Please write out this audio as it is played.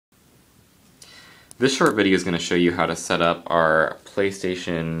This short video is going to show you how to set up our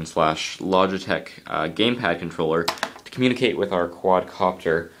PlayStation / Logitech gamepad controller to communicate with our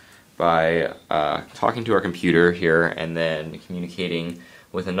quadcopter by talking to our computer here and then communicating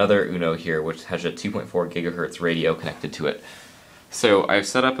with another Uno here, which has a 2.4 gigahertz radio connected to it. So I've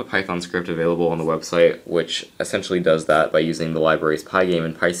set up a Python script available on the website which essentially does that by using the libraries Pygame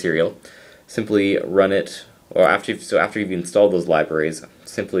and PySerial. Simply run it, or after you've installed those libraries,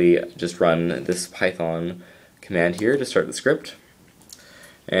 simply just run this Python command here to start the script.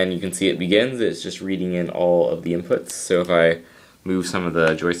 And you can see it begins, it's just reading in all of the inputs. So if I move some of the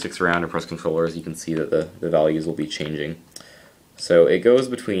joysticks around or press controllers, you can see that the values will be changing. So it goes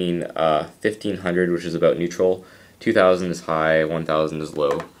between 1500, which is about neutral, 2000 is high, 1000 is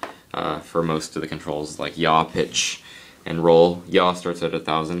low for most of the controls like yaw, pitch, and roll. Yaw starts at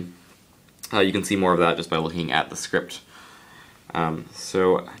 1000. You can see more of that just by looking at the script.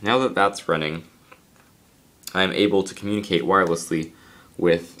 So now that that's running, I'm able to communicate wirelessly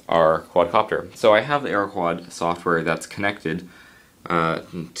with our quadcopter. So I have the AeroQuad software that's connected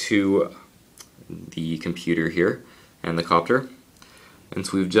to the computer here and the copter. And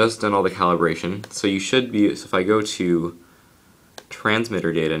so we've just done all the calibration. So you should be, so if I go to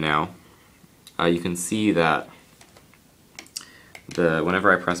transmitter data now, you can see that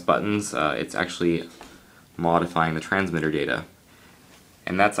whenever I press buttons, it's actually modifying the transmitter data.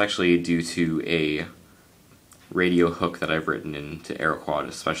 And that's actually due to a radio hook that I've written into AeroQuad,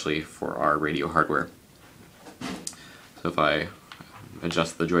 especially for our radio hardware. So if I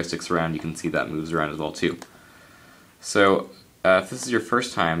adjust the joysticks around, you can see that moves around as well too. So if this is your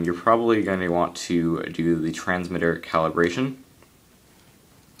first time, you're probably going to want to do the transmitter calibration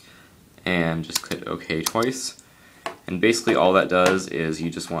and just click OK twice. And basically all that does is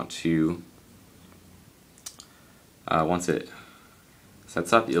you just want to, once it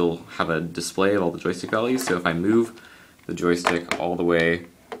sets up, you'll have a display of all the joystick values. So if I move the joystick all the way,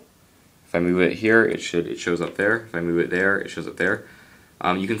 if I move it here, it shows up there. If I move it there, it shows up there.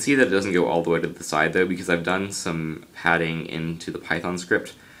 You can see that it doesn't go all the way to the side though, because I've done some padding into the Python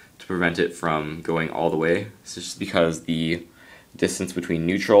script to prevent it from going all the way. It's just because the distance between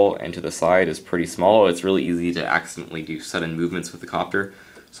neutral and to the side is pretty small. It's really easy to accidentally do sudden movements with the copter,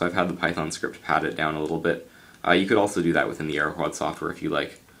 so I've had the Python script pad it down a little bit. You could also do that within the AeroQuad software if you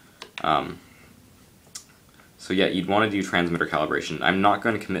like. So yeah, you'd want to do transmitter calibration. I'm not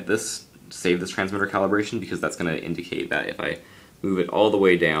going to save this transmitter calibration, because that's going to indicate that if I move it all the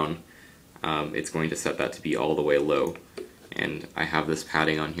way down, it's going to set that to be all the way low. And I have this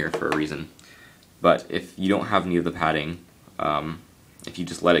padding on here for a reason. But if you don't have any of the padding, if you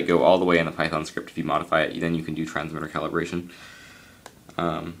just let it go all the way in the Python script, if you modify it, then you can do transmitter calibration. So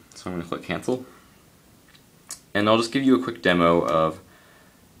I'm going to click cancel. And I'll just give you a quick demo of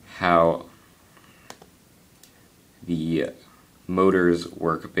how the motors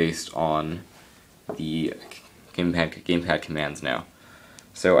work based on the gamepad commands now.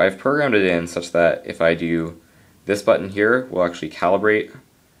 So I've programmed it in such that if I do this button here, we'll actually calibrate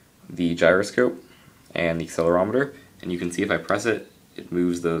the gyroscope and the accelerometer. And you can see if I press it, it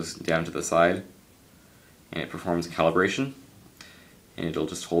moves those down to the side and it performs calibration, and it'll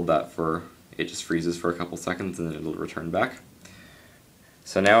just hold that it just freezes for a couple seconds and then it'll return back.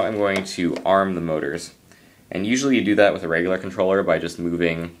 So now I'm going to arm the motors, and usually you do that with a regular controller by just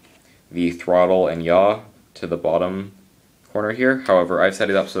moving the throttle and yaw to the bottom corner here. However, I've set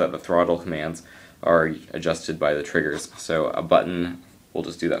it up so that the throttle commands are adjusted by the triggers. So a button will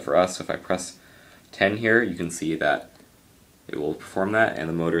just do that for us. So if I press 10 here, you can see that it will perform that and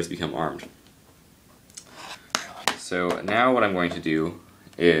the motors become armed. So now what I'm going to do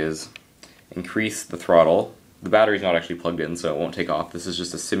is increase the throttle. The battery's not actually plugged in, so it won't take off. This is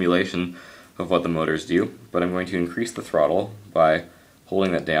just a simulation of what the motors do. But I'm going to increase the throttle by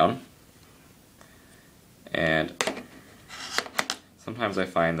holding that down. And sometimes I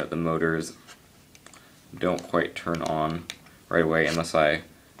find that the motors don't quite turn on right away unless I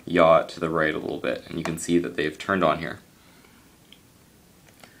yaw it to the right a little bit, and you can see that they've turned on here.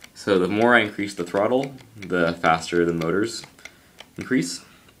 So the more I increase the throttle, the faster the motors increase.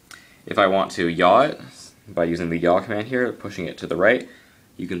 If I want to yaw it, by using the yaw command here, pushing it to the right,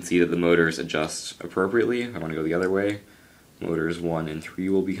 you can see that the motors adjust appropriately. If I want to go the other way, motors 1 and 3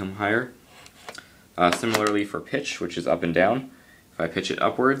 will become higher. Similarly for pitch, which is up and down, if I pitch it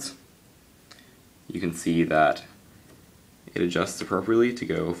upwards, you can see that it adjusts appropriately to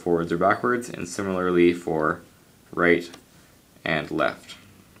go forwards or backwards, and similarly for right and left.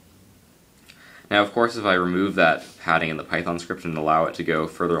 Now of course if I remove that padding in the Python script and allow it to go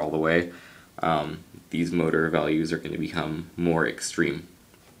further all the way, these motor values are going to become more extreme.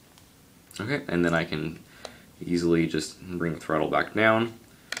 Okay, and then I can easily just bring the throttle back down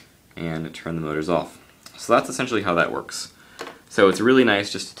and turn the motors off. So that's essentially how that works. So it's really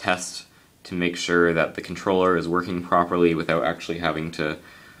nice just to test to make sure that the controller is working properly without actually having to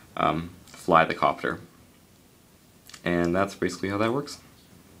fly the copter. And that's basically how that works.